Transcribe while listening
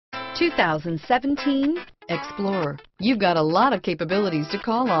2017 Explorer. You've got a lot of capabilities to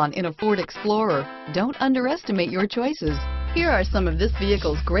call on in a Ford Explorer. Don't underestimate your choices. Here are some of this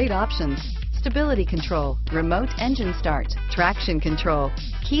vehicle's great options: stability control, remote engine start, traction control,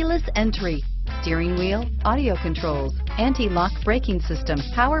 keyless entry, steering wheel audio controls, anti-lock braking system,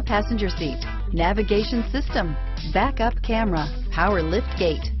 power passenger seat, navigation system, backup camera, power lift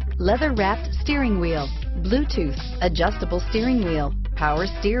gate, leather-wrapped steering wheel, Bluetooth, adjustable steering wheel, power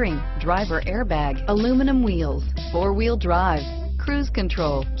steering, driver airbag, aluminum wheels, four-wheel drive, cruise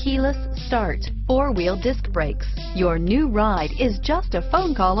control, keyless start, four-wheel disc brakes. Your new ride is just a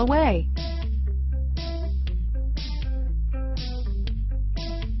phone call away.